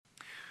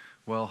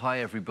Well, hi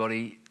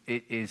everybody.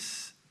 It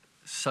is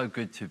so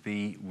good to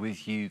be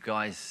with you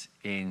guys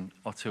in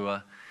Ottawa.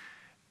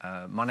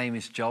 My name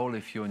is Joel,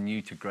 if you're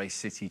new to Grace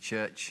City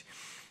Church.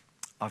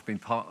 I've been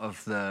part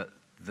of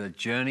the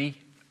journey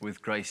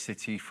with Grace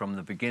City from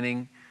the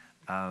beginning,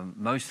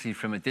 mostly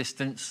from a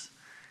distance,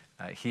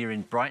 here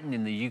in Brighton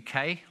in the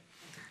UK,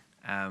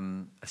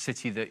 a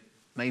city that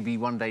maybe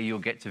one day you'll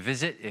get to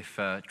visit if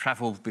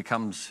travel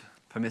becomes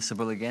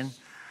permissible again.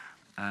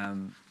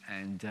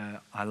 And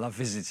I love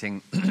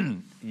visiting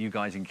you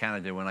guys in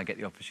Canada when I get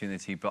the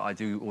opportunity, but I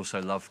do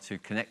also love to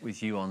connect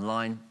with you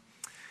online.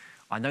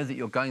 I know that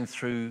you're going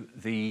through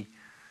the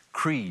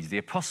Creed, the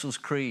Apostles'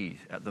 Creed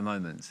at the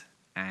moment,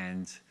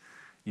 and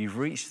you've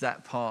reached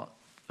that part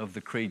of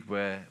the Creed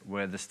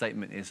where the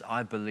statement is,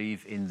 I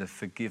believe in the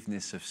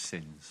forgiveness of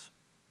sins.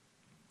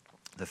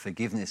 The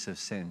forgiveness of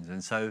sins.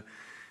 And so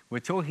we're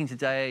talking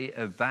today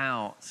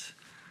about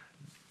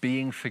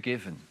being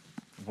forgiven,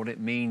 what it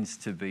means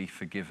to be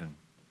forgiven.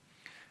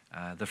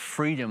 The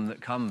freedom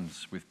that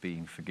comes with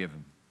being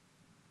forgiven.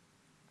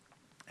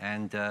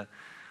 And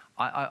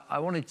I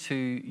wanted to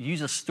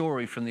use a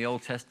story from the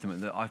Old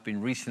Testament that I've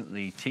been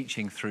recently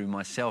teaching through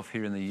myself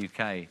here in the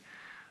UK,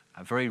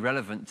 very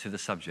relevant to the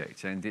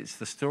subject. And it's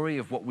the story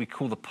of what we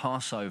call the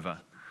Passover.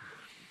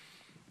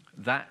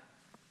 That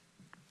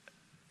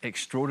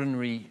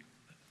extraordinary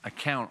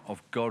account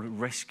of God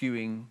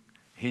rescuing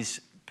his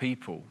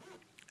people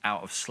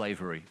out of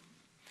slavery.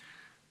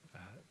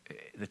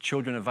 The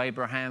children of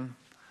Abraham,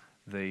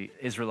 the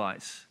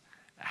Israelites,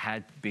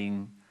 had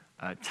been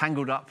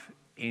tangled up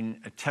in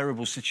a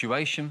terrible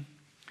situation,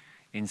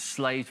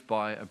 enslaved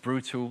by a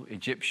brutal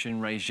Egyptian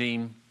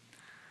regime,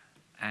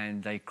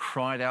 and they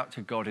cried out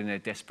to God in their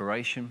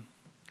desperation,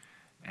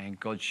 and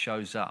God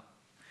shows up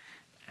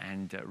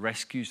and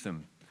rescues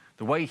them.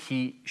 The way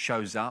he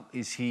shows up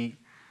is he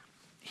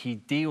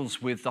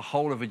deals with the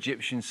whole of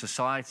Egyptian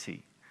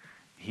society.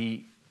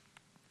 He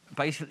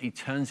basically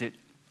turns it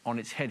on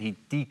its head. He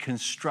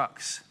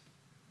deconstructs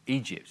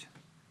Egypt.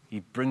 He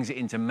brings it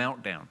into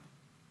meltdown.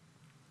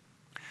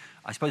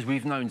 I suppose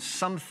we've known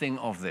something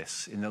of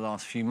this in the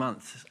last few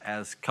months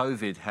as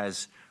COVID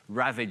has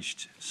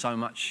ravaged so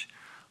much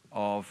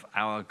of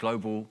our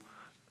global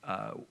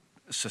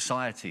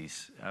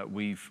societies.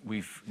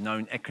 We've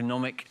known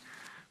economic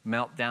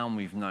meltdown,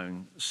 we've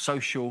known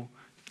social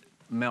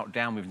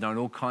meltdown, we've known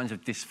all kinds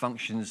of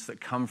dysfunctions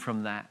that come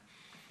from that.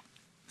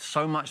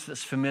 So much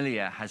that's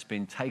familiar has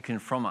been taken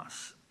from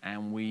us,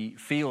 and we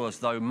feel as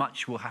though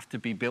much will have to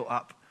be built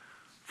up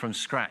from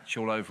scratch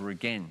all over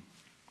again.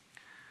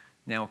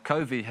 Now,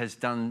 COVID has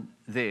done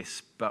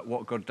this, but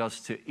what God does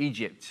to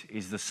Egypt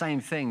is the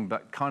same thing,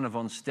 but kind of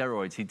on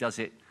steroids. He does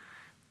it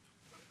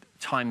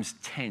times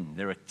 10.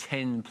 There are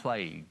 10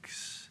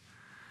 plagues.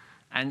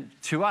 And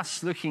to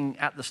us, looking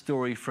at the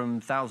story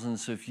from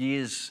thousands of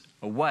years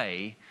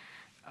away,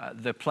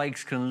 the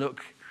plagues can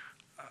look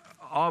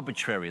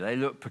arbitrary. They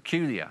look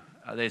peculiar.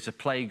 There's a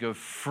plague of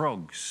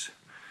frogs.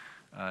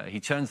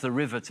 He turns the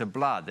river to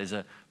blood. There's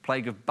a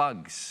plague of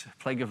bugs,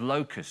 a plague of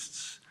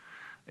locusts.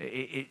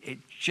 It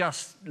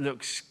just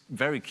looks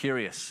very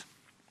curious.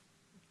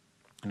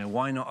 You know,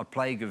 why not a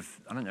plague of,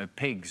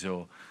 pigs,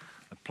 or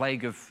a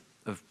plague of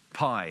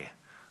pie,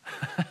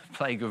 a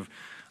plague of,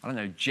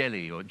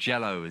 jelly or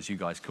jello, as you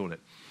guys call it.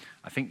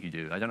 I think you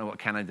do. I don't know what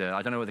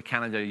the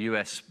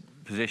Canada-US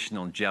position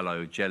on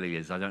jelly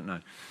is. I don't know.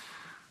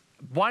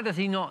 Why does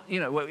he not,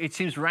 it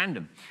seems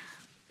random.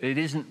 It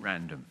isn't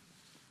random.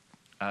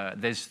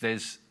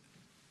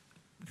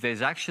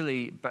 There's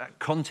actually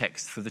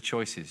context for the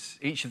choices.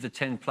 Each of the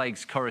 10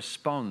 plagues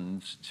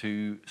corresponds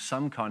to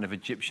some kind of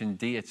Egyptian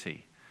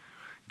deity.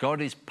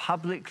 God is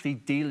publicly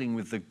dealing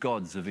with the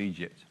gods of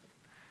Egypt.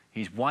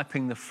 He's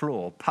wiping the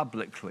floor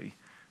publicly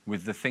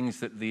with the things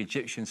that the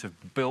Egyptians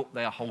have built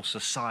their whole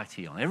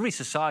society on. Every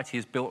society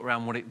is built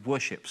around what it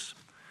worships.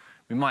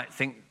 We might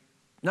think,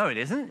 no, it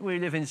isn't. We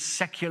live in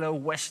secular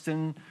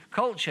Western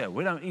culture.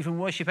 We don't even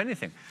worship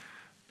anything.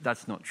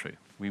 That's not true.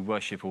 We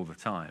worship all the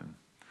time.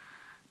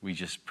 We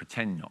just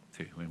pretend not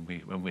to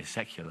when we're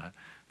secular,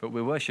 but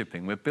we're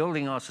worshiping. We're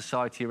building our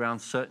society around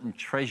certain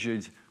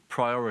treasured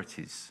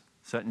priorities,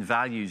 certain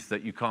values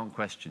that you can't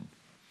question.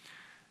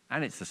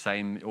 And it's the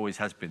same, it always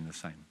has been the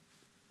same.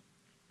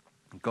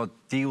 God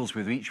deals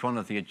with each one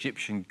of the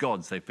Egyptian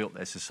gods they built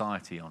their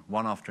society on,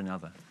 one after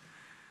another.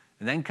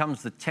 And then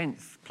comes the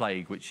 10th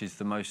plague, which is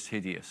the most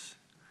hideous,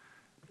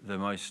 the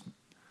most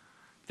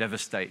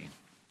devastating.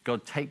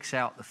 God takes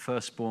out the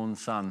firstborn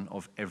son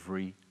of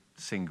every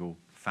single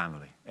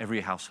family,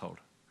 every household,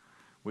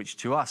 which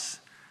to us,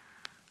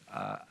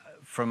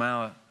 from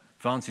our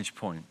vantage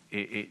point,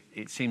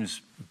 it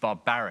seems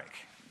barbaric.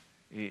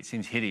 It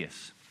seems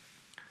hideous.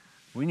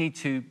 We need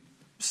to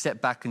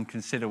step back and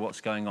consider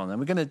what's going on. And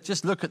we're going to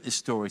just look at this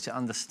story to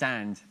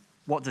understand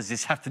what does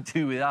this have to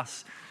do with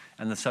us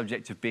and the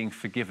subject of being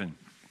forgiven.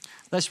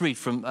 Let's read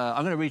from,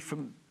 I'm going to read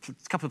from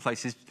a couple of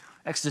places,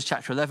 Exodus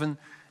chapter 11,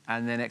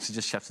 and then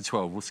Exodus chapter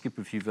 12. We'll skip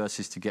a few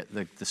verses to get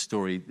the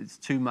story. It's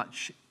too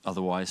much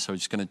otherwise, so we're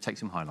just going to take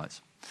some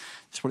highlights.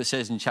 That's what it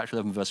says in chapter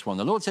 11, verse 1.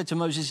 The Lord said to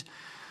Moses,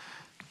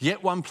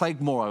 Yet one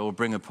plague more I will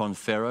bring upon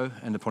Pharaoh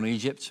and upon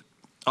Egypt.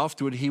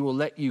 Afterward he will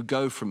let you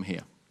go from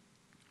here.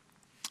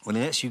 When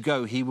he lets you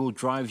go, he will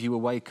drive you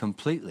away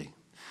completely.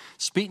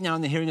 Speak now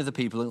in the hearing of the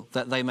people,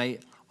 that they may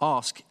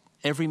ask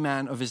every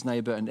man of his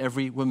neighbor and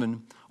every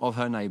woman of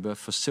her neighbor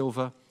for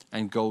silver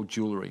and gold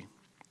jewelry.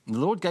 And the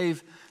Lord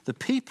gave the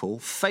people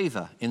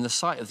favor in the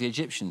sight of the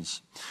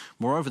Egyptians.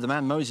 Moreover, the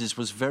man Moses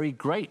was very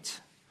great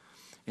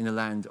in the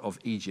land of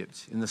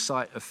Egypt, in the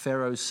sight of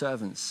Pharaoh's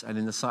servants and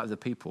in the sight of the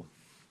people.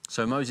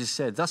 So Moses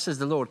said, thus says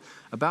the Lord,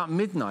 about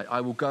midnight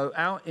I will go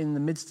out in the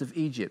midst of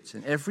Egypt,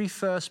 and every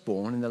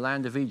firstborn in the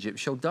land of Egypt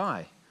shall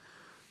die,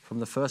 from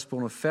the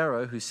firstborn of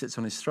Pharaoh who sits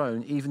on his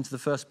throne, even to the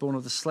firstborn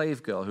of the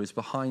slave girl who is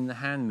behind the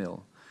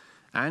handmill,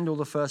 and all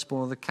the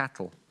firstborn of the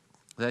cattle.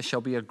 There shall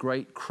be a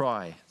great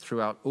cry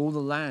throughout all the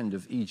land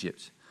of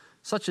Egypt,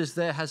 such as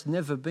there has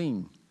never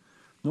been,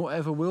 nor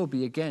ever will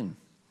be again.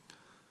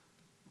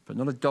 But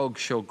not a dog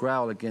shall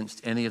growl against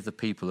any of the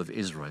people of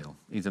Israel,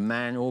 either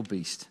man or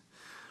beast,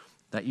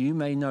 that you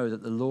may know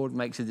that the Lord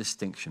makes a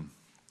distinction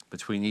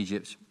between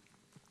Egypt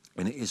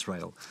and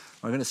Israel.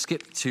 I'm going to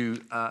skip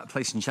to a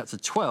place in chapter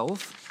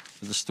 12,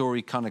 where the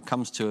story kind of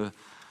comes to a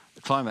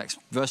climax.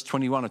 Verse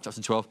 21 of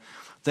chapter 12.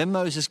 Then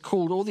Moses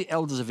called all the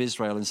elders of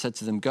Israel and said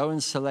to them, go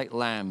and select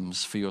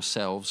lambs for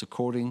yourselves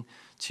according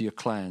to your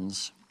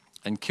clans,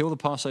 and kill the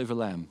Passover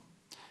lamb.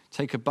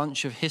 Take a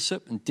bunch of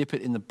hyssop and dip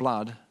it in the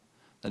blood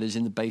that is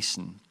in the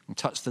basin, and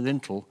touch the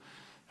lintel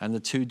and the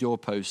 2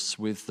 doorposts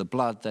with the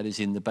blood that is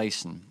in the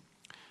basin.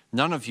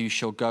 None of you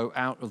shall go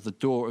out of the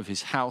door of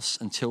his house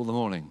until the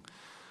morning,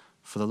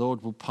 for the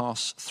Lord will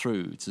pass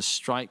through to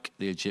strike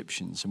the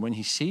Egyptians. And when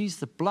he sees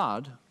the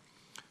blood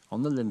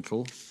on the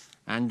lintel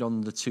and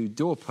on the 2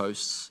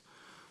 doorposts,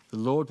 the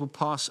Lord will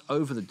pass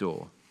over the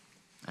door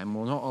and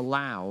will not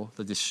allow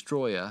the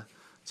destroyer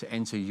to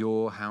enter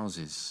your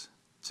houses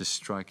to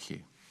strike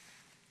you.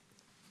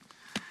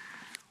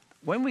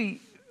 When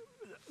we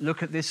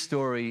look at this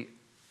story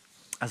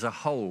as a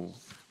whole,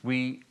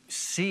 we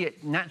see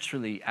it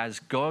naturally as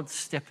God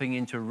stepping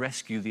in to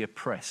rescue the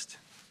oppressed.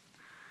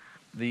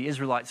 The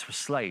Israelites were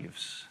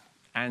slaves,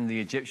 and the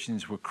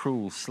Egyptians were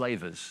cruel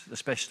slavers,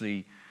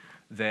 especially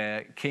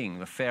their king,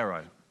 the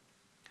Pharaoh.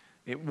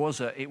 It was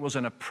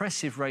an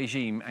oppressive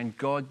regime, and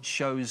God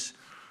shows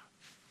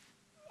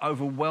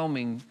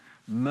overwhelming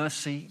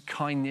mercy,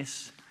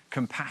 kindness,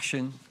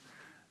 compassion,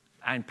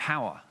 and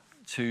power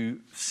to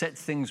set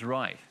things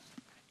right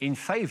in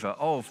favor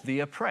of the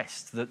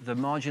oppressed, the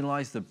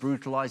marginalized, the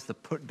brutalized, the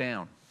put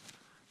down.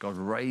 God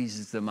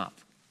raises them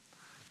up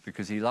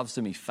because he loves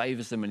them, he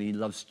favors them, and he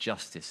loves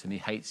justice, and he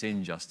hates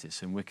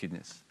injustice and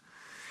wickedness.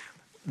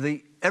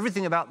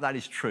 Everything about that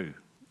is true.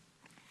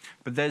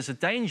 But there's a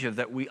danger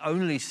that we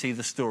only see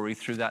the story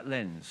through that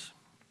lens.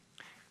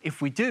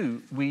 If we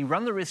do, we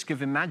run the risk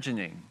of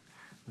imagining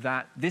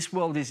that this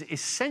world is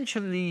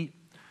essentially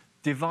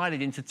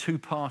divided into 2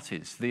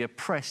 parties, the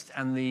oppressed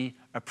and the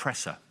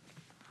oppressor.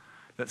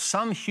 That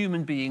some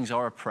human beings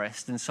are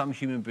oppressed and some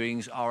human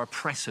beings are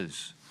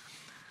oppressors.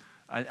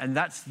 And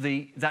that's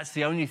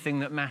the only thing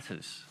that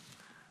matters.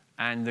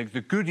 And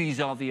the goodies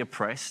are the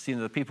oppressed,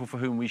 the people for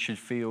whom we should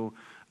feel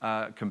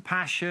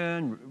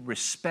compassion,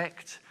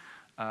 respect,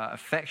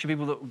 affection.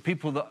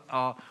 People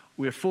that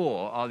we're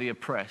for are the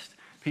oppressed.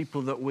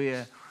 People that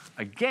we're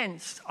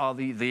against are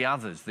the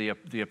others,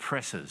 the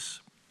oppressors.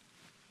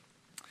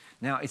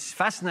 Now, it's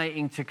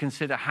fascinating to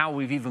consider how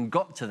we've even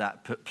got to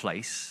that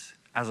place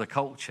as a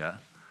culture.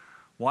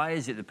 Why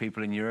is it that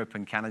people in Europe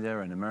and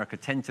Canada and America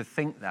tend to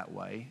think that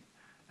way?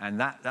 And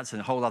that's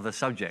a whole other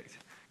subject,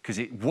 because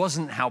it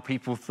wasn't how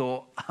people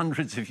thought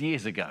hundreds of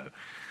years ago.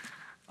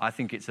 I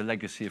think it's a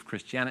legacy of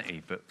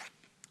Christianity, but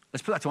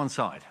let's put that to one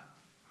side.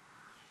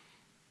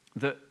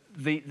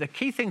 The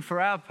key thing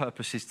for our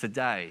purposes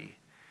today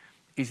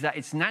is that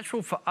it's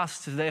natural for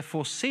us to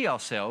therefore see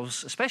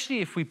ourselves,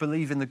 especially if we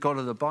believe in the God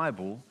of the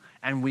Bible,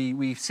 and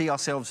we see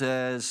ourselves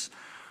as,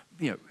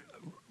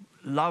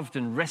 loved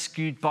and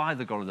rescued by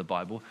the God of the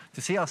Bible, to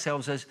see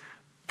ourselves as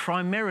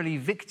primarily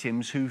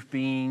victims who've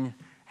been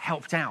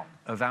helped out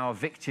of our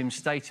victim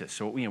status.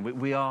 Or,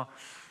 we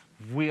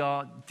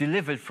are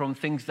delivered from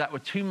things that were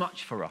too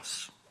much for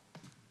us.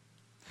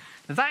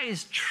 Now, that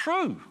is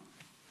true,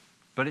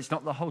 but it's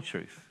not the whole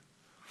truth.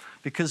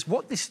 Because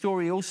what this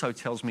story also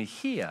tells me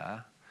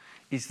here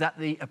is that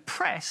the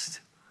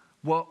oppressed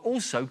were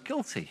also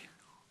guilty.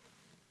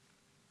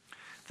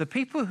 The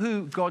people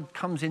who God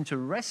comes in to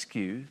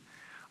rescue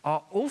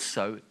are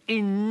also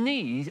in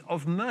need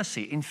of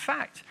mercy. In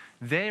fact,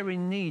 they're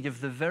in need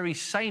of the very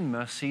same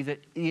mercy that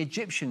the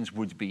Egyptians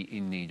would be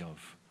in need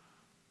of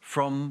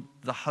from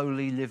the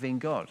holy living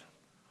God.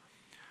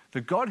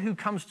 The God who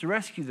comes to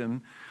rescue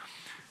them,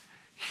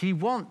 he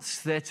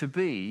wants there to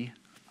be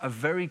a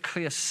very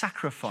clear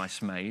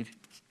sacrifice made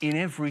in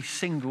every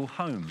single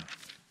home.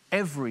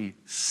 Every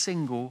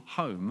single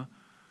home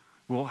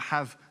will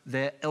have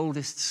their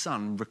eldest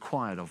son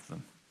required of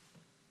them.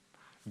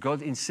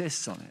 God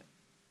insists on it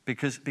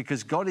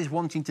because God is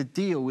wanting to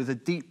deal with a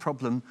deep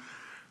problem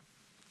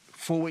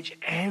for which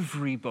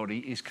everybody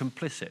is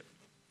complicit.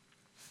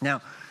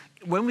 Now,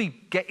 when we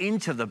get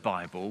into the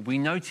Bible, we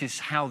notice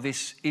how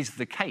this is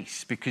the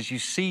case, because you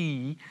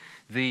see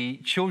the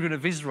children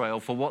of Israel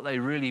for what they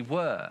really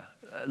were.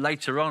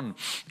 Later on,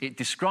 it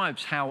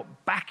describes how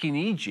back in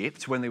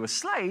Egypt, when they were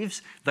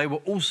slaves, they were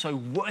also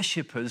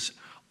worshippers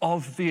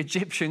of the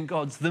Egyptian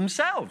gods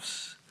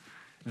themselves.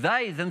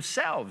 They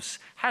themselves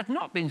had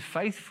not been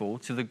faithful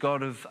to the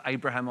God of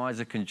Abraham,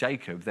 Isaac, and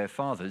Jacob, their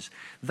fathers.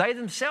 They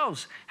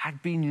themselves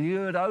had been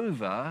lured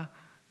over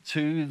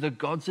to the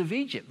gods of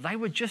Egypt. They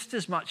were just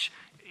as much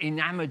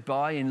enamored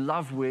by, in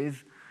love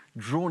with,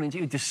 drawn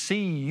into,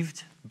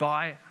 deceived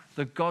by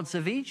the gods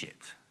of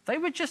Egypt. They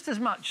were just as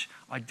much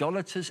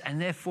idolaters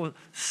and therefore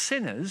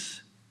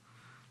sinners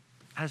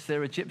as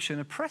their Egyptian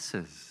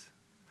oppressors.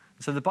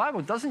 So the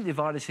Bible doesn't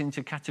divide us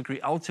into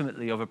category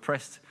ultimately of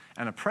oppressed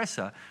and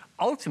oppressor.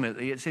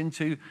 Ultimately, it's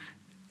into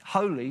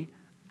holy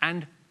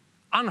and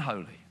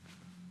unholy.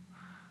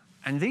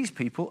 And these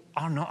people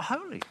are not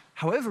holy.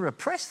 However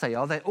oppressed they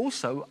are, they're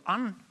also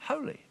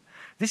unholy.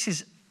 This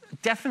is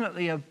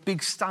definitely a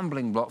big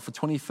stumbling block for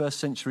 21st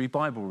century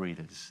Bible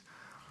readers.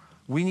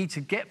 We need to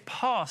get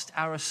past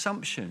our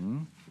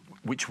assumption,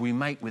 which we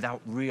make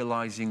without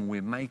realizing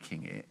we're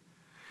making it,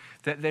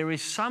 that there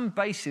is some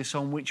basis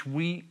on which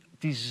we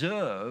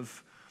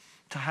deserve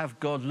to have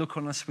God look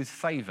on us with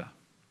favor.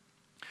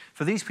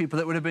 For these people,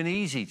 it would have been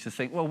easy to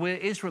think, well, we're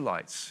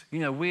Israelites. You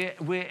know,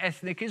 we're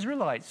ethnic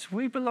Israelites.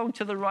 We belong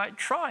to the right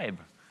tribe,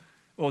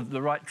 or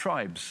the right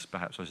tribes,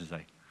 perhaps I should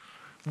say.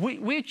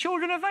 We're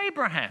children of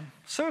Abraham.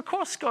 So, of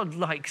course, God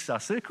likes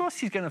us. And, of course,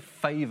 he's going to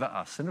favor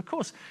us. And, of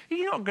course,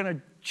 he's not going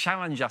to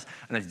challenge us.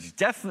 And he's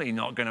definitely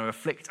not going to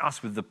afflict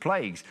us with the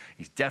plagues.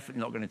 He's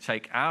definitely not going to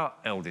take our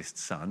eldest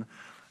son.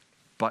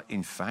 But,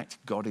 in fact,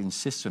 God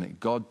insists on it.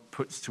 God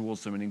puts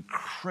towards them an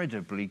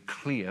incredibly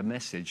clear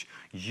message.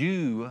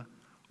 You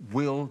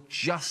will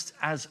just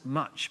as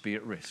much be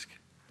at risk.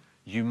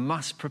 You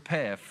must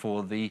prepare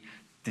for the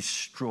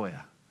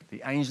destroyer.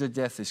 The angel of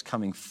death is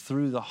coming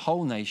through the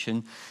whole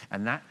nation,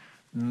 and that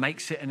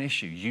makes it an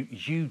issue.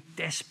 You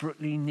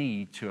desperately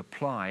need to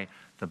apply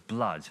the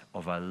blood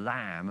of a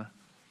lamb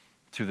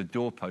to the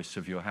doorposts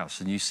of your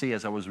house. And you see,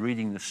 as I was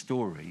reading the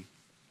story,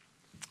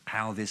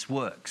 how this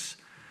works.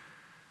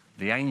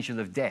 The angel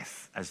of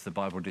death, as the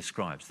Bible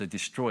describes, the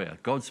destroyer,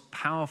 God's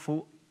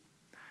powerful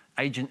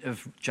agent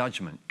of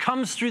judgment,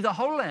 comes through the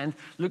whole land,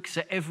 looks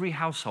at every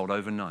household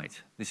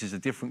overnight. This is a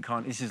different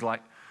kind. This is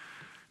like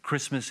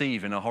Christmas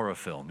Eve in a horror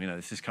film. You know,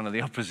 this is kind of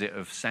the opposite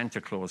of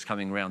Santa Claus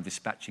coming around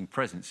dispatching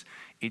presents.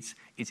 It's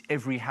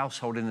every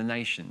household in the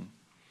nation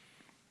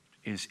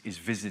is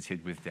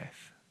visited with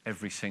death.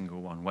 Every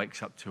single one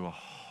wakes up to a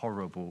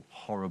horrible,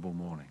 horrible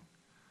morning.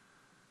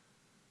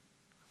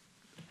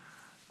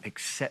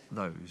 Except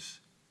those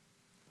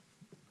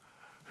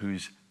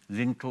whose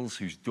lintels,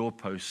 whose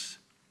doorposts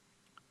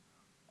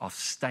are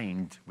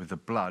stained with the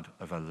blood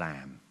of a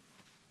lamb.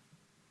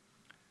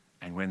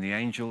 And when the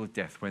angel of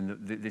death, when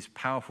this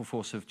powerful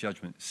force of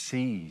judgment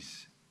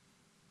sees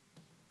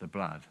the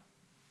blood,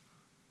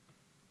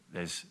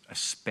 there's a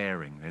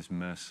sparing, there's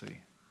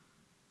mercy.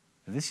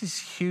 And this is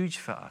huge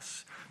for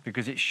us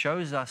because it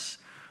shows us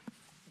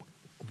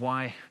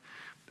why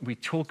we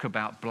talk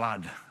about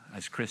blood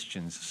as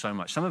Christians so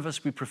much. Some of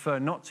us, we prefer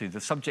not to.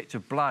 The subject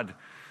of blood,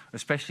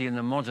 especially in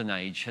the modern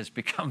age, has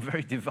become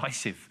very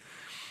divisive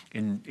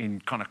in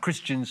kind of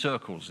Christian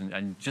circles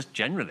and just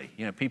generally.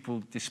 You know,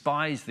 people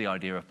despise the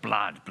idea of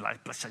blood,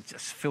 such a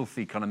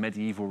filthy kind of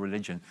medieval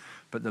religion.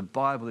 But the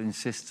Bible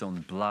insists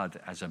on blood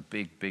as a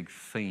big, big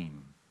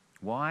theme.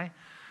 Why?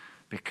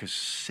 Because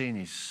sin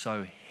is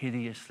so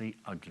hideously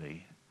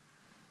ugly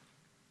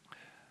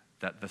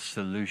that the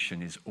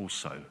solution is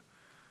also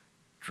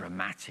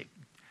dramatic,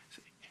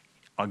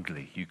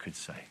 ugly, you could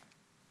say.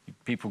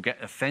 People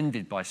get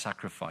offended by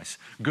sacrifice.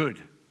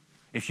 Good.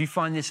 If you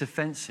find this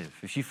offensive,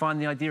 if you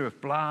find the idea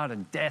of blood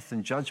and death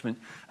and judgment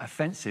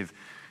offensive,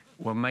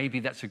 well,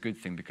 maybe that's a good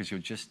thing because you're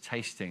just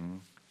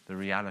tasting the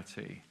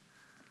reality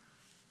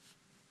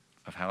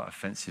of how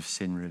offensive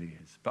sin really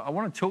is. But I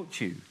want to talk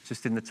to you,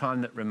 just in the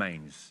time that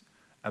remains,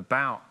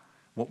 about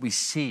what we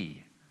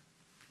see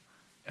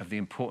of the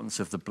importance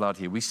of the blood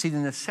here. We see the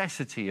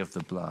necessity of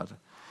the blood.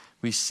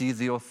 We see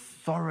the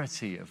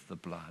authority of the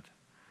blood.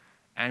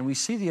 And we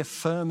see the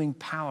affirming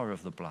power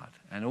of the blood.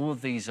 And all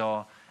of these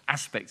are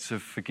aspects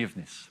of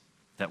forgiveness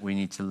that we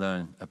need to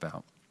learn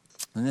about.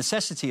 The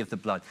necessity of the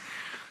blood.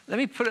 Let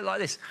me put it like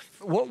this.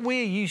 What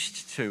we're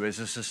used to as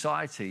a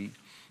society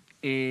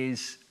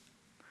is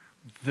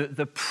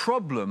the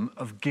problem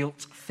of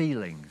guilt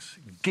feelings.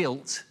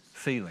 Guilt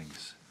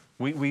feelings.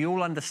 We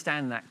all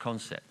understand that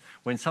concept.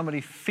 When somebody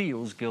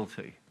feels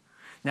guilty.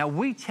 Now,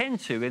 we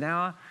tend to,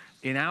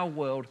 in our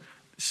world,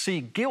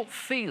 see guilt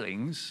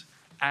feelings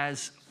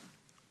as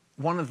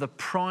one of the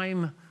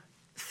prime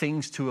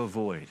things to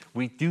avoid.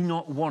 We do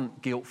not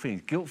want guilt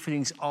feelings. Guilt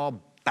feelings are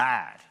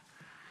bad.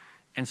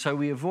 And so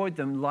we avoid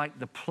them like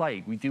the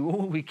plague. We do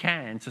all we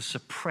can to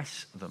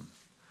suppress them.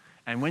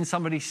 And when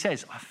somebody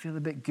says, I feel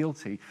a bit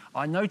guilty,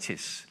 I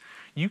notice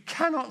you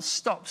cannot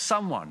stop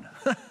someone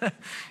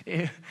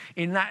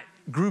in that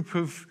group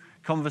of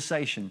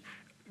conversation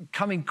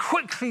coming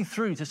quickly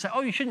through to say,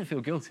 oh, you shouldn't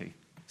feel guilty.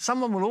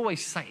 Someone will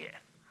always say it.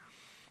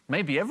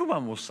 Maybe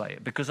everyone will say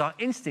it, because our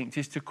instinct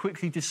is to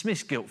quickly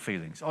dismiss guilt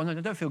feelings. Oh, no,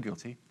 don't feel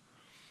guilty.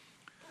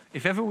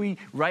 If ever we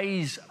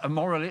raise a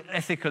moral,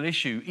 ethical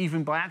issue,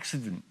 even by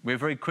accident, we're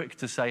very quick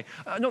to say,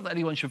 not that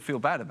anyone should feel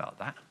bad about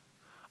that.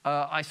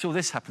 I saw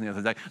this happen the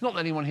other day. Not that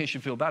anyone here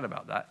should feel bad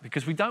about that,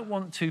 because we don't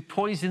want to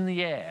poison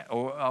the air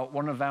or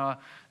one of our,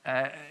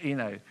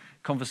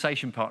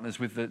 conversation partners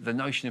with the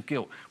notion of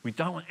guilt. We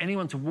don't want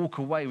anyone to walk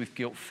away with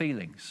guilt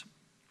feelings.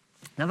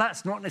 Now,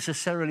 that's not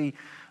necessarily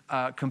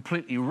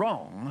completely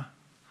wrong,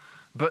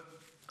 but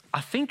I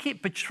think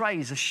it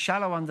betrays a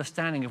shallow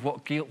understanding of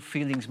what guilt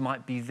feelings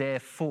might be there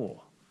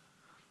for.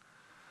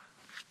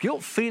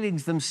 Guilt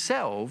feelings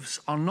themselves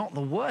are not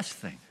the worst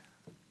thing.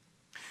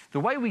 The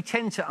way we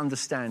tend to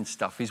understand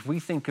stuff is we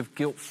think of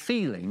guilt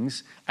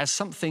feelings as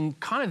something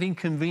kind of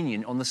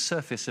inconvenient on the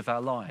surface of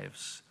our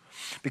lives.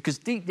 Because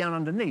deep down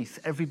underneath,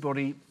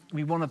 everybody,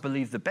 we want to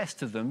believe the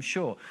best of them,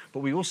 sure, but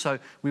we also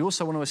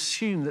want to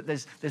assume that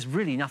there's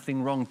really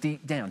nothing wrong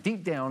deep down.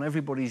 Deep down,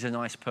 everybody's a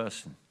nice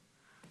person.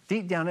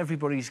 Deep down,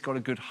 everybody's got a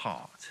good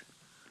heart.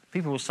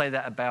 People will say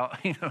that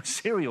about, a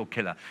serial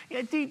killer.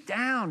 Yeah, deep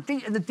down,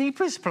 in the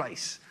deepest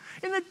place.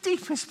 In the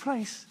deepest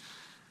place.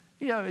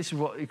 This is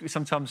what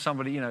sometimes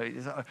somebody,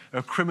 a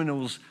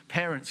criminal's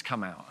parents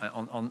come out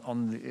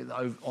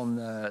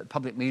on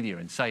public media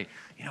and say,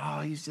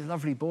 he's a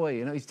lovely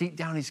boy. He's deep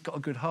down, he's got a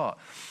good heart.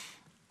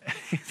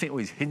 You think,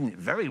 he's hidden it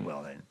very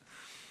well then.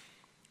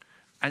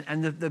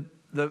 And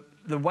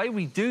the way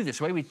we do this,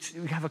 the way we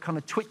have a kind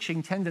of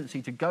twitching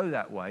tendency to go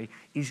that way,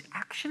 is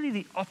actually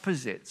the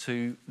opposite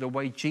to the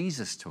way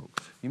Jesus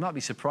talked. You might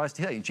be surprised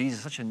to hear Jesus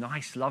is such a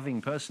nice,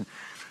 loving person.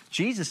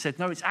 Jesus said,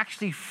 no, it's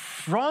actually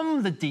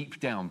from the deep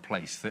down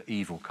place that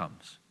evil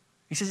comes.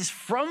 He says it's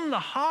from the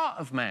heart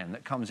of man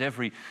that comes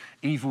every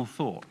evil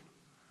thought.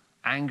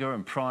 Anger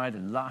and pride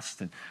and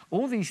lust and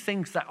all these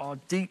things that are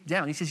deep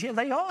down. He says, yeah,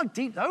 they are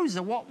deep. Those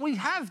are what we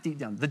have deep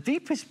down. The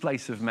deepest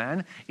place of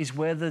man is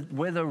where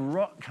the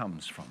rot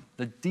comes from.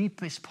 The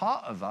deepest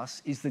part of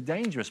us is the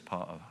dangerous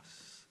part of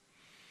us.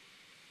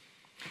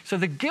 So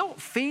the guilt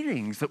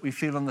feelings that we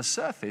feel on the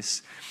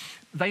surface,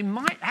 they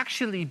might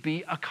actually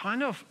be a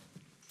kind of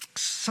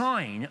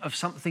sign of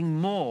something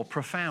more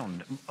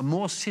profound,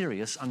 more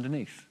serious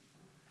underneath.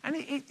 And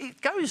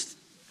it goes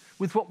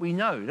with what we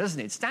know, doesn't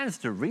it? It stands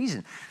to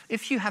reason.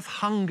 If you have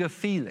hunger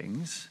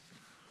feelings,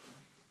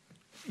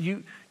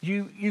 you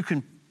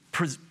can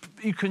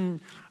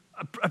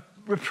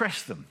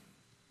repress them.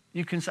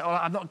 You can say,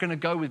 I'm not going to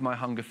go with my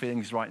hunger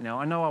feelings right now.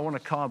 I know I want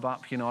to carb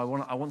up.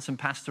 I want some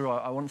pasta.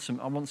 I want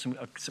some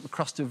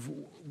crust of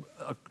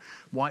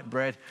white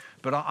bread.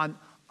 But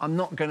I'm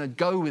not going to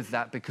go with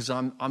that because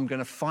I'm going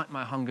to fight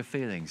my hunger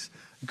feelings.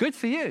 Good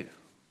for you.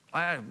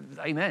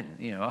 Amen.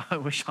 I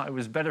wish I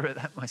was better at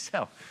that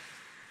myself.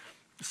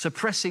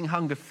 Suppressing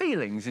hunger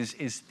feelings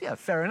is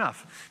fair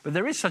enough. But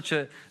there is such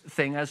a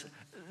thing as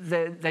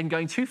then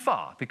going too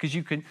far, because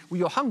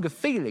your hunger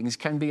feelings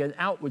can be an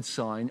outward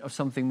sign of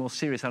something more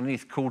serious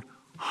underneath called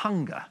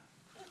hunger.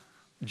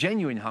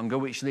 Genuine hunger,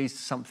 which leads to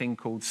something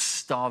called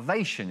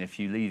starvation if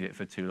you leave it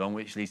for too long,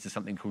 which leads to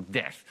something called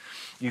death.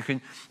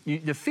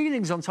 The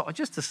feelings on top are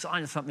just a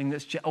sign of something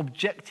that's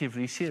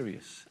objectively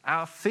serious.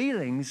 Our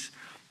feelings,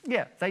 they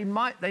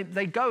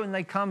go and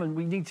they come, and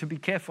we need to be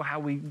careful how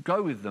we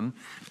go with them.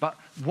 But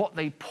what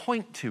they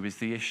point to is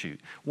the issue.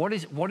 What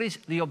is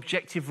the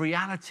objective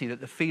reality that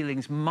the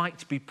feelings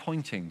might be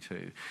pointing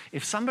to?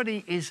 If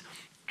somebody is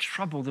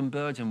troubled and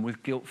burdened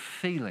with guilt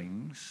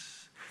feelings,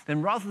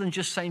 then rather than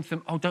just saying to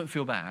them, oh, don't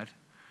feel bad,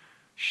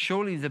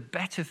 surely the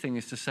better thing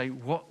is to say,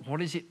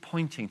 what is it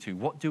pointing to?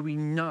 What do we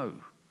know?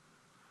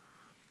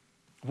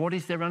 What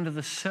is there under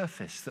the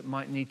surface that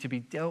might need to be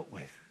dealt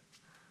with?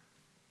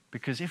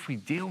 Because if we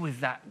deal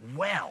with that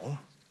well,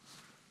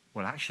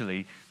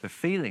 actually, the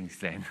feelings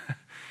then,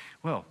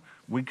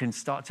 we can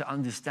start to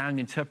understand and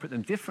interpret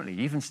them differently,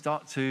 even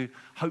start to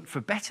hope for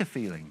better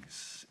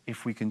feelings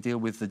if we can deal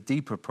with the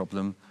deeper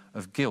problem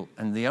of guilt.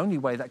 And the only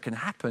way that can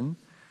happen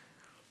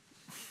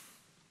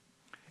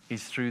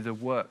is through the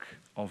work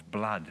of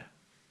blood.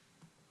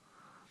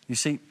 You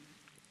see,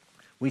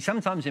 we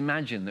sometimes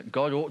imagine that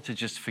God ought to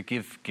just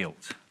forgive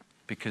guilt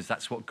because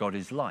that's what God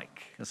is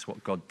like. That's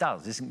what God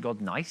does. Isn't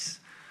God nice?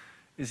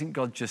 Isn't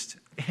God just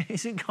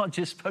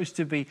supposed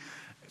to be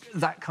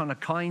that kind of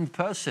kind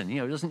person?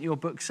 Doesn't your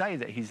book say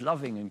that he's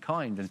loving and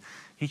kind and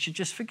he should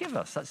just forgive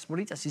us? That's what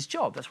he does. His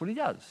job. That's what he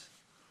does.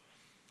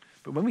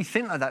 But when we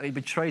think like that, it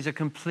betrays a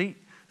complete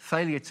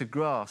failure to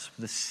grasp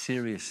the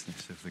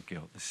seriousness of the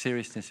guilt, the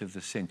seriousness of the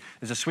sin.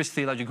 There's a Swiss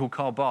theologian called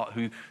Karl Barth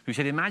who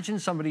said, imagine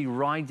somebody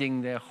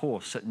riding their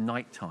horse at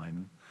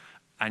nighttime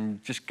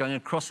and just going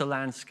across a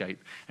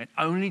landscape and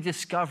only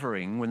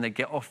discovering when they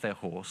get off their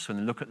horse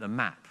and look at the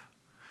map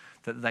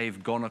that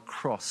they've gone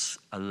across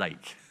a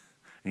lake.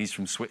 And he's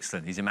from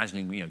Switzerland. He's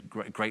imagining,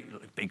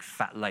 great big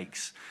fat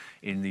lakes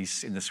in the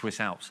Swiss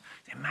Alps.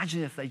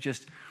 Imagine if they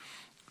just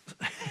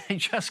They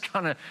just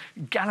kind of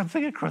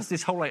galloping across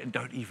this whole lake and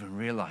don't even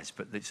realize,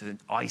 but it's an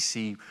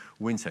icy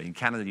winter. In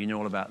Canada, you know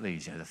all about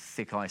these, the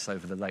thick ice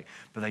over the lake.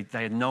 But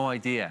they had no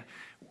idea,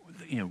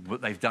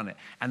 what they've done it.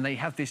 And they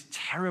have this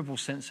terrible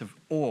sense of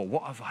awe.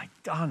 What have I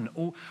done?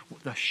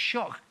 The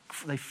shock,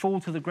 they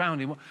fall to the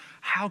ground.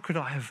 How could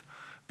I have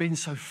been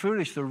so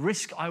foolish? The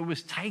risk I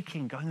was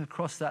taking going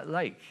across that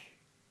lake.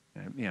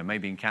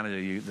 Maybe in Canada,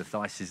 the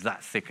ice is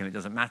that thick and it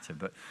doesn't matter,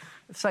 but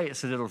say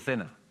it's a little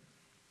thinner.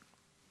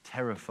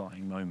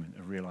 Terrifying moment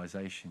of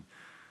realization.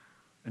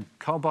 And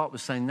Karl Barth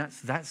was saying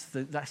that's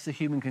the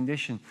human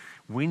condition.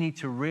 We need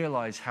to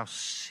realize how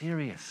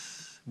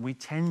serious we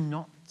tend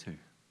not to.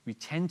 We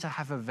tend to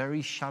have a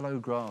very shallow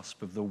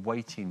grasp of the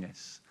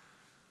weightiness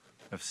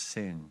of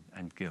sin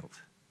and guilt.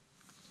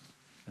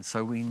 And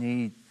so we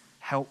need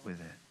help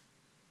with it.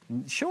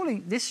 And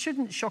surely this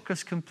shouldn't shock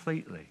us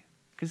completely.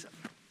 Because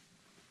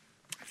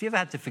have you ever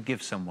had to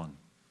forgive someone?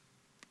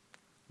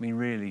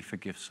 Really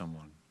forgive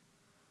someone?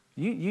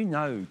 You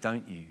know,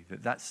 don't you,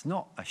 that that's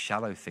not a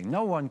shallow thing.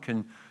 No one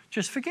can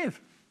just forgive.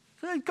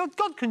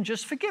 God can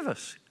just forgive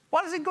us.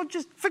 Why doesn't God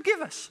just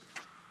forgive us?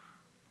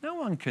 No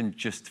one can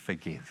just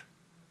forgive.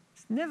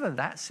 It's never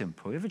that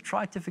simple. You ever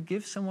tried to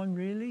forgive someone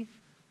really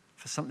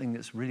for something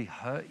that's really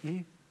hurt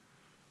you?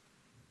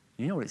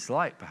 You know what it's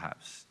like,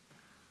 perhaps,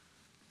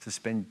 to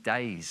spend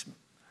days,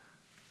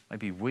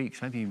 maybe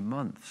weeks, maybe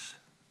months,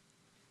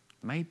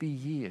 maybe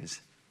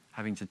years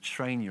having to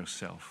train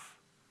yourself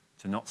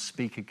to not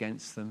speak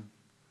against them,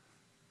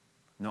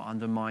 not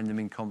undermine them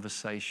in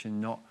conversation,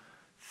 not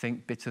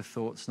think bitter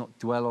thoughts, not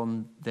dwell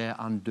on their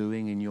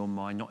undoing in your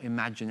mind, not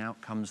imagine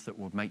outcomes that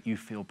will make you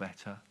feel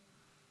better,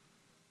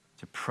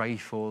 to pray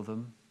for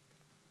them,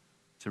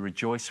 to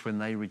rejoice when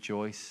they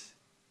rejoice,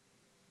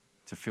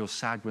 to feel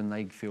sad when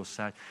they feel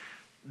sad.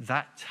 It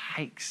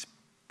takes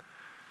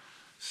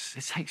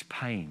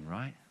pain,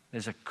 right?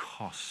 There's a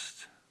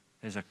cost.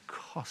 There's a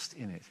cost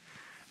in it.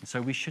 And so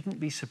we shouldn't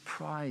be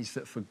surprised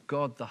that for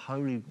God, the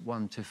Holy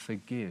One, to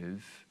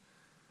forgive,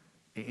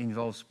 it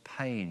involves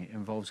pain, it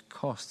involves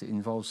cost, it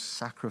involves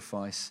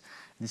sacrifice.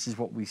 And this is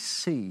what we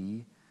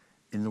see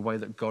in the way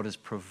that God has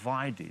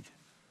provided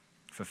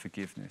for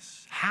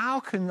forgiveness. How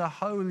can the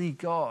Holy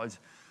God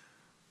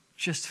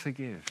just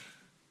forgive?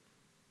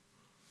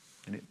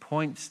 And it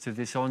points to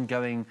this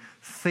ongoing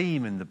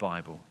theme in the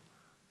Bible,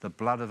 the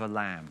blood of a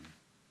lamb,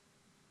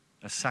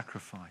 a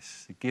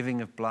sacrifice, the giving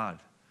of blood.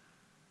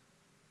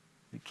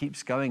 It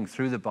keeps going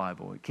through the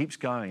Bible. It keeps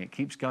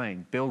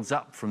going, builds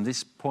up from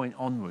this point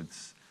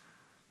onwards.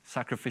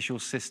 Sacrificial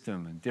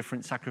system and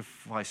different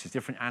sacrifices,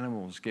 different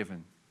animals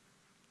given.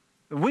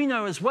 We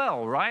know as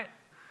well, right?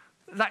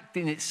 That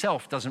in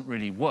itself doesn't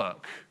really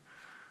work.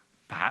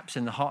 Perhaps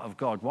in the heart of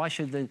God. Why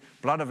should the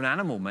blood of an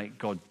animal make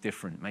God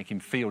different, make him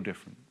feel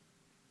different?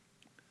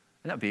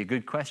 And that'd be a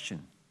good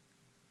question.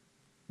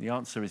 The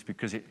answer is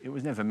because it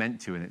was never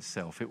meant to in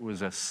itself. It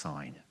was a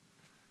sign.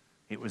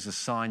 It was a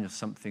sign of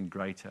something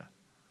greater.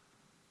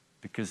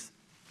 Because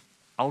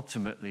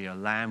ultimately a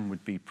lamb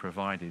would be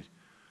provided.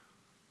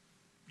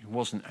 It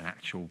wasn't an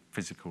actual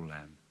physical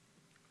lamb.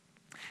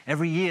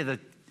 Every year the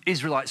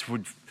Israelites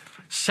would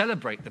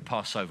celebrate the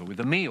Passover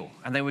with a meal,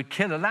 and they would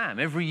kill a lamb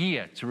every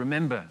year to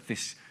remember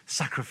this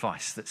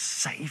sacrifice that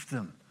saved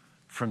them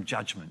from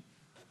judgment.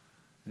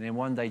 And then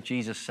one day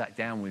Jesus sat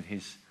down with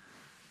his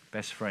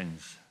best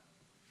friends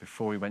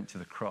before he went to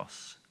the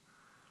cross,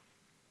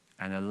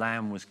 and a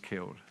lamb was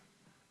killed.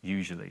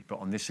 Usually, but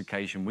on this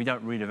occasion, we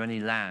don't read of any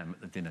lamb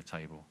at the dinner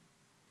table.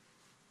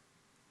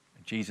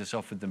 Jesus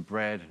offered them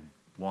bread and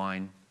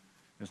wine.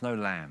 There's no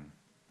lamb.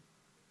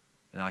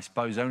 And I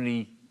suppose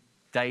only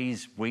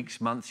days, weeks,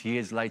 months,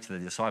 years later,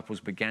 the disciples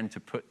began to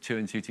put two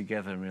and two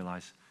together and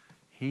realize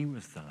he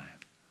was the lamb.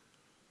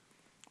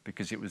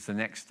 Because it was the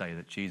next day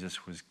that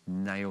Jesus was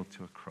nailed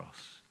to a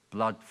cross.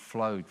 Blood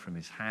flowed from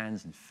his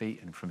hands and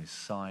feet and from his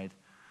side.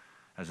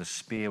 As a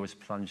spear was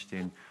plunged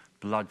in,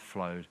 blood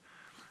flowed.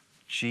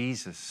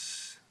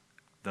 Jesus,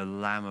 the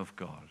Lamb of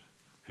God,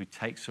 who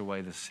takes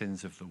away the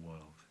sins of the world.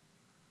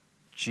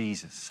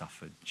 Jesus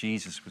suffered.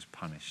 Jesus was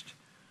punished.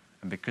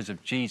 And because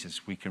of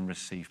Jesus, we can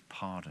receive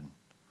pardon.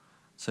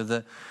 So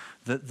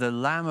the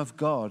Lamb of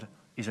God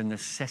is a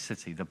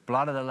necessity. The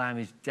blood of the Lamb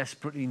is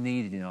desperately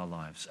needed in our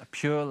lives. A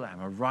pure lamb,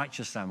 a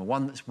righteous lamb,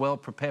 one that's well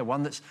prepared,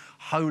 one that's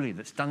holy,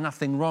 that's done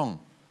nothing wrong.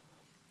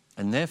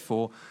 And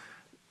therefore,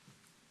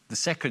 the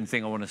second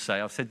thing I want to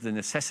say, I've said the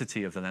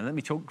necessity of the lamb. Let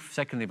me talk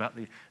secondly about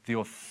the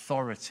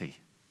authority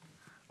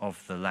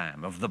of the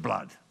lamb, of the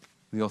blood.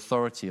 The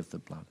authority of the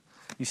blood.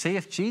 You see,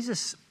 if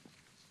Jesus,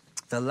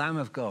 the Lamb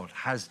of God,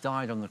 has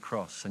died on the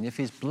cross, and if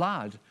his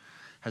blood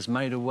has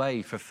made a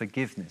way for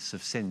forgiveness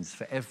of sins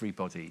for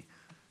everybody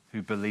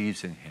who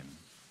believes in him,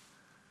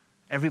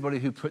 everybody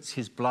who puts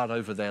his blood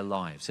over their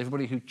lives,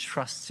 everybody who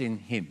trusts in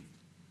him,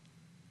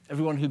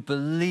 everyone who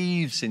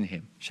believes in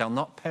him shall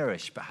not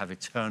perish but have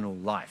eternal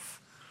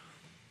life.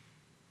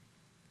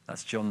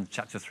 That's John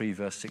chapter 3,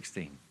 verse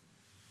 16.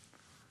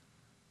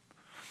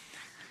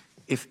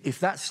 If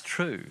that's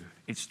true,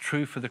 it's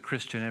true for the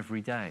Christian every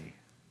day.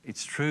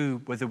 It's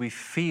true whether we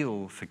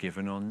feel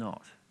forgiven or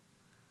not.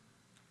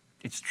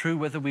 It's true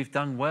whether we've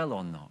done well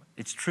or not.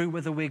 It's true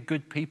whether we're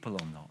good people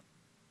or not.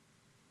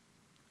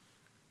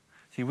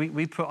 See,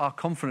 we put our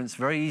confidence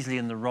very easily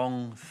in the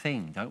wrong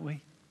thing, don't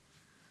we?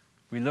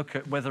 We look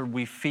at whether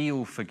we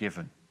feel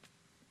forgiven.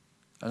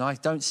 And I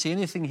don't see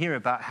anything here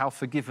about how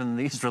forgiven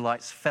the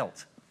Israelites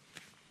felt.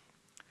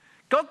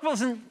 God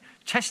wasn't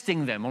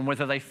testing them on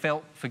whether they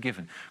felt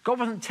forgiven. God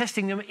wasn't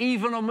testing them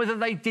even on whether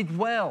they did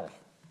well,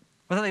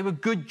 whether they were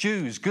good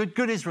Jews,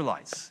 good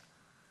Israelites.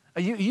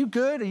 Are you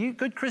good? Are you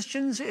good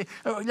Christians?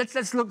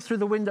 Let's look through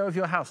the window of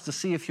your house to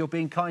see if you're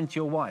being kind to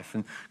your wife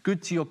and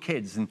good to your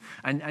kids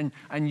and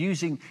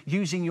using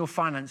your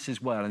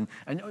finances well.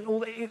 And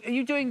all, are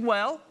you doing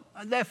well?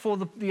 Therefore,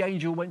 the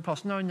angel went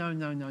past.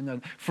 No.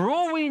 For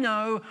all we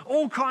know,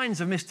 all kinds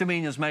of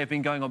misdemeanors may have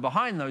been going on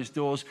behind those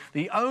doors.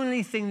 The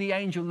only thing the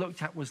angel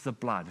looked at was the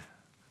blood.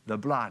 The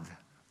blood.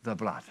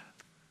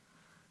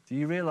 Do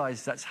you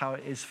realize that's how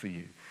it is for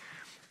you?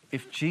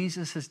 If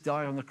Jesus has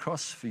died on the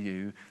cross for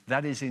you,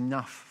 that is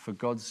enough for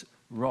God's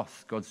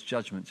wrath, God's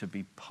judgment to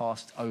be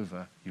passed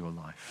over your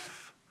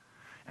life.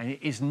 And it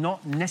is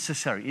not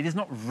necessary, it is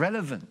not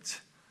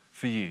relevant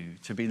for you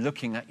to be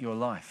looking at your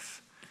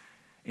life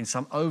in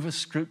some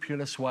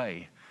over-scrupulous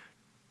way,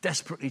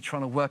 desperately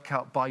trying to work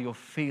out by your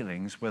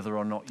feelings whether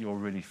or not you're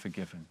really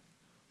forgiven.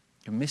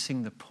 You're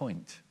missing the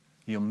point.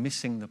 You're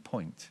missing the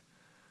point.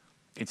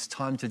 It's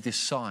time to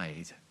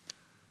decide.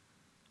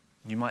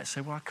 You might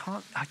say, well,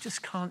 I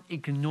just can't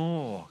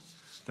ignore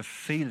the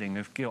feeling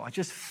of guilt. I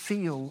just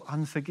feel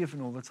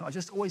unforgiven all the time. I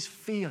just always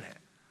feel it.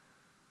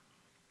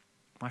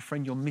 My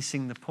friend, you're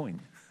missing the point.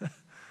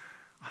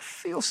 I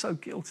feel so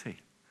guilty.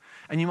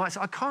 And you might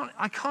say, I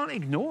can't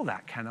ignore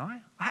that, can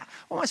I?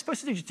 What am I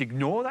supposed to do? Just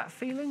ignore that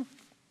feeling?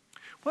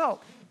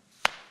 Well,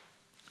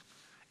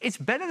 it's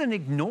better than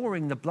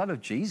ignoring the blood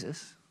of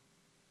Jesus,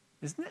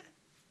 isn't it?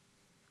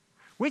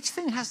 Which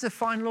thing has the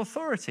final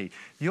authority?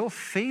 Your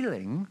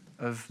feeling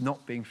of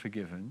not being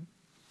forgiven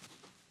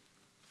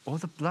or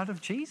the blood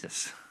of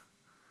Jesus?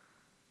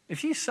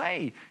 If you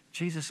say,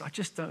 Jesus, I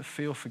just don't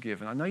feel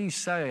forgiven. I know you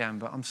say I am,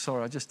 but I'm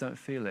sorry, I just don't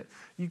feel it.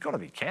 You've got to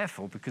be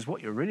careful, because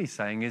what you're really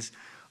saying is,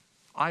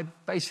 I'm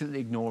basically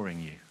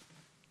ignoring you.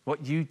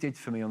 What you did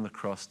for me on the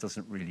cross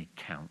doesn't really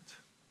count.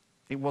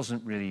 It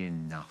wasn't really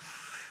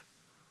enough.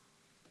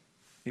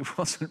 It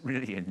wasn't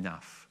really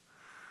enough.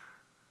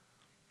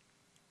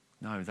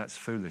 No, that's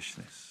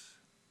foolishness.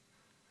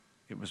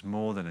 It was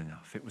more than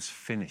enough. It was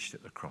finished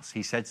at the cross.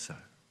 He said so.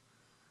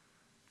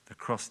 The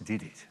cross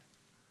did it.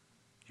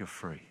 You're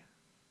free.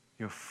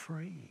 You're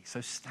free.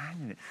 So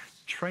stand in it.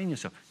 Train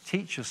yourself.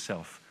 Teach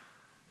yourself.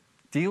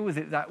 Deal with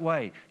it that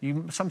way.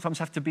 You sometimes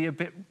have to be a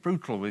bit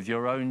brutal with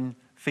your own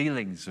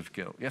feelings of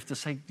guilt. You have to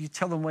say, you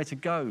tell them where to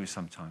go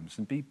sometimes,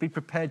 and be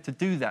prepared to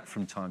do that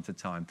from time to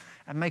time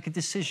and make a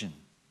decision.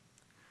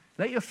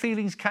 Let your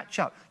feelings catch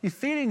up. Your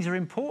feelings are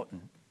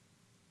important.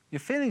 Your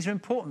feelings are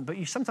important, but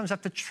you sometimes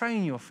have to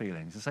train your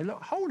feelings and say,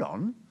 look, hold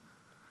on.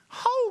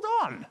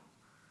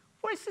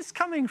 Where's this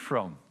coming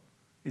from?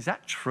 Is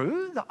that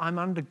true that I'm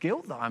under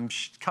guilt, that I'm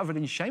covered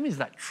in shame? Is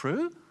that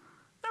true?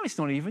 No, it's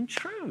not even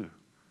true.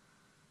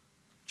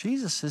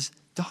 Jesus has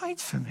died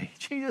for me.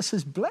 Jesus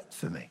has bled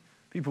for me.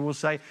 People will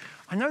say,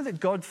 I know that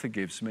God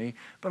forgives me,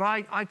 but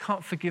I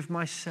can't forgive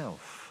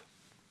myself.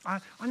 I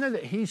know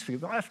that he's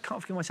forgiven, but I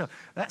can't forgive myself.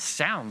 That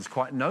sounds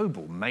quite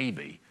noble,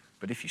 maybe,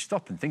 but if you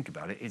stop and think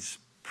about it, it's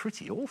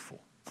pretty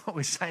awful. What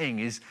we're saying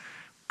is,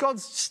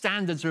 God's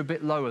standards are a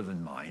bit lower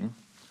than mine.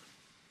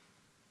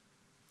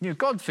 You know,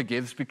 God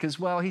forgives because,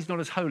 well, he's not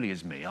as holy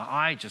as me.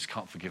 I just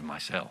can't forgive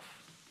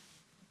myself.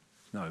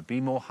 No,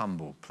 be more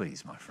humble,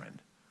 please, my friend.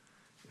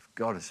 If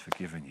God has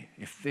forgiven you,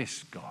 if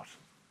this God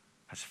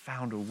has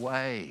found a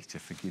way to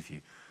forgive you,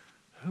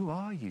 who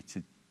are you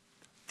to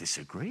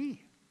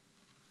disagree?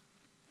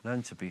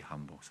 Learn to be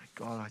humble. Say,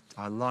 God,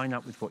 I line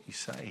up with what you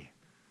say.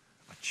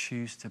 I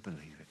choose to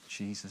believe it.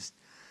 Jesus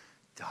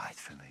died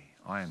for me.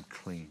 I am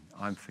clean.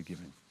 I'm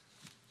forgiven.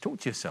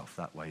 Talk to yourself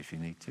that way if you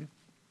need to.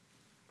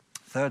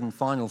 Third and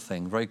final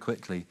thing, very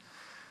quickly,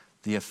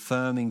 the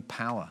affirming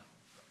power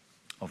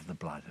of the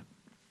blood.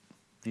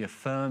 The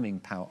affirming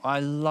power. I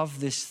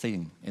love this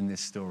thing in this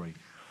story.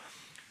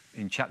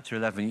 In chapter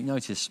 11, you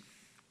notice,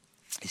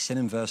 he said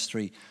in verse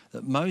 3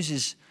 that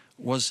Moses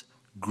was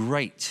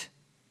great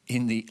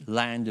in the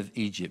land of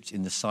Egypt,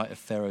 in the sight of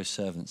Pharaoh's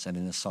servants and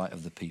in the sight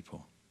of the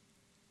people.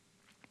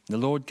 The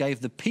Lord gave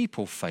the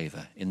people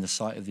favor in the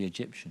sight of the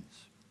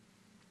Egyptians.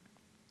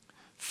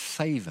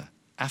 Favor,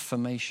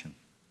 affirmation.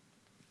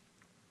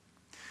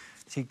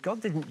 See,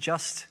 God didn't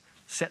just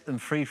set them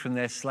free from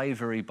their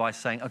slavery by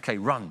saying, okay,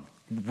 run,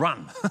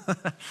 run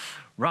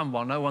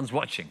while no one's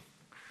watching.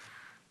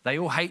 They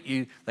all hate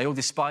you, they all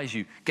despise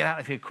you, get out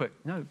of here quick.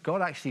 No,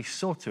 God actually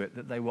saw to it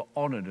that they were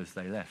honored as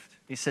they left.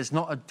 It says,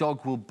 not a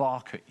dog will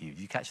bark at you. Did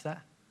you catch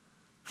that?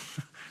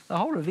 The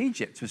whole of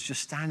Egypt was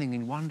just standing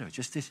in wonder,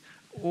 just this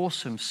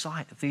awesome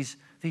sight of these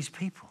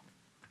people.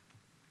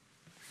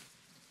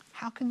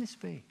 How can this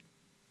be?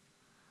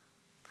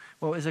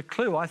 Well, there's a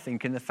clue, I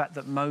think, in the fact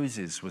that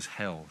Moses was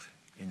held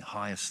in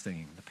high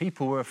esteem. The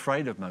people were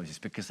afraid of Moses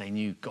because they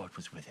knew God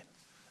was with him.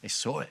 They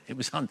saw it. It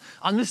was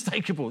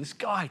unmistakable. This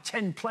guy,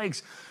 10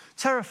 plagues,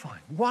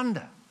 terrifying,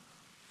 wonder.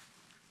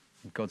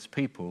 And God's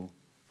people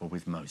were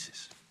with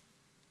Moses.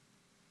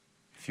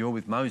 If you're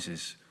with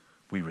Moses,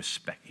 we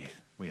respect you.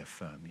 We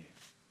affirm you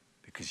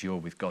because you're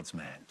with God's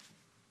man.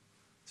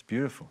 It's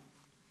beautiful.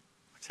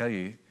 I tell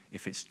you,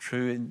 if it's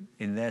true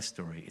in their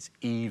story, it's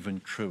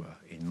even truer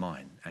in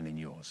mine and in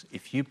yours.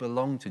 If you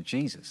belong to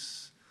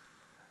Jesus,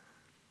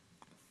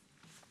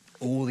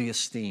 all the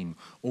esteem,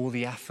 all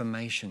the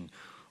affirmation,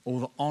 all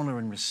the honor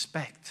and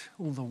respect,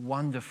 all the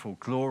wonderful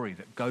glory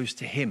that goes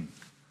to him,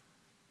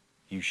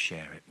 you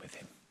share it with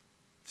him.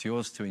 It's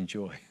yours to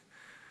enjoy.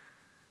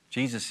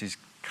 Jesus is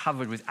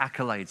covered with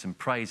accolades and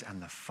praise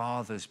and the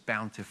Father's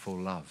bountiful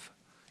love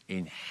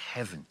in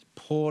heaven,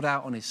 poured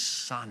out on his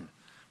Son,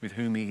 with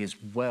whom he is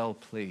well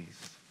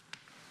pleased.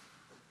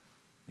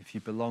 If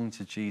you belong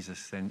to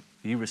Jesus, then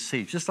you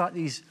receive, just like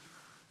these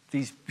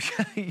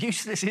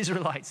useless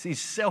Israelites,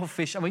 these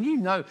selfish,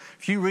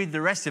 if you read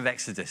the rest of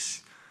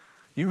Exodus,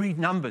 you read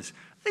Numbers,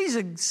 these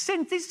are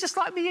just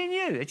like me and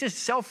you. They're just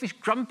selfish,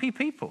 grumpy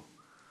people.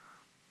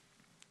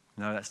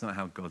 No, that's not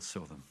how God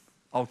saw them.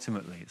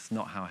 Ultimately, it's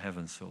not how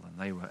heaven saw them.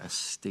 They were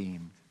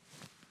esteemed.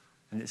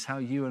 And it's how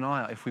you and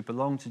I are. If we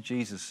belong to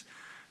Jesus,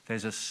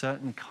 there's a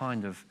certain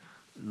kind of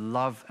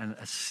love and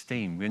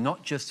esteem. We're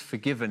not just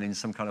forgiven in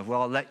some kind of,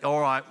 we'll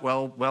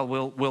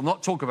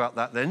not talk about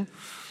that then.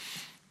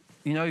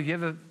 You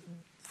know,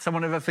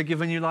 someone ever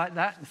forgiven you like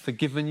that?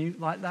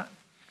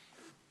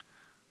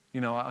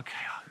 You know, okay,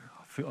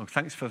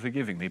 thanks for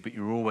forgiving me, but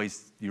you're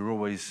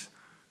always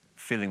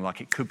feeling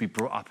like it could be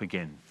brought up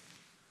again.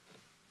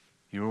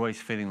 You're always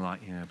feeling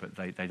like, but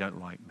they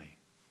don't like me.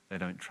 They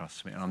don't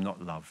trust me. And I'm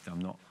not loved. I'm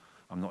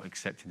not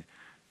accepted.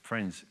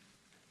 Friends,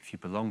 if you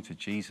belong to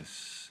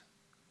Jesus,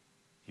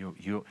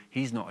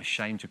 he's not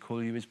ashamed to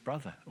call you his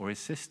brother or his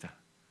sister.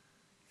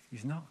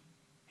 He's not.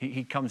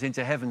 He comes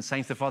into heaven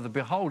saying to the Father,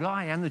 behold,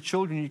 I am the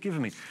children you've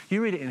given me.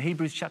 You read it in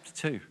Hebrews chapter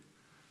 2.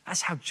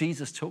 That's how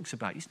Jesus talks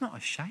about it. He's not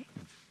ashamed.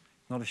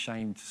 Not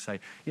ashamed to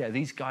say, yeah,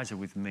 these guys are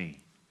with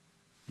me.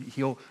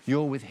 You're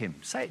with him.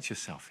 Say it to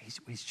yourself.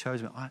 He's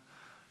chosen me.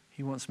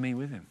 He wants me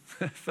with him.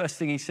 First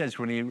thing he says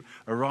when he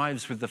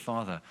arrives with the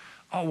Father,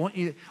 I want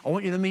you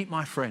to meet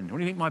my friend. I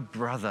want you to meet my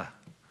brother.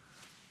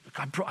 Look,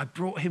 I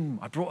brought him.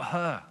 I brought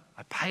her.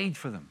 I paid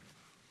for them.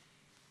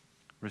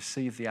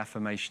 Receive the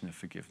affirmation of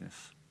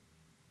forgiveness.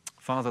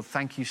 Father,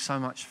 thank you so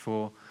much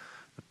for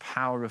the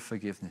power of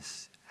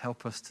forgiveness.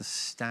 Help us to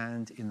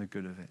stand in the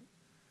good of it.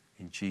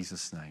 In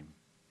Jesus' name,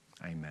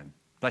 amen.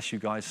 Bless you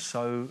guys.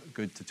 So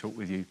good to talk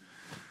with you.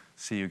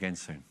 See you again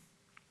soon.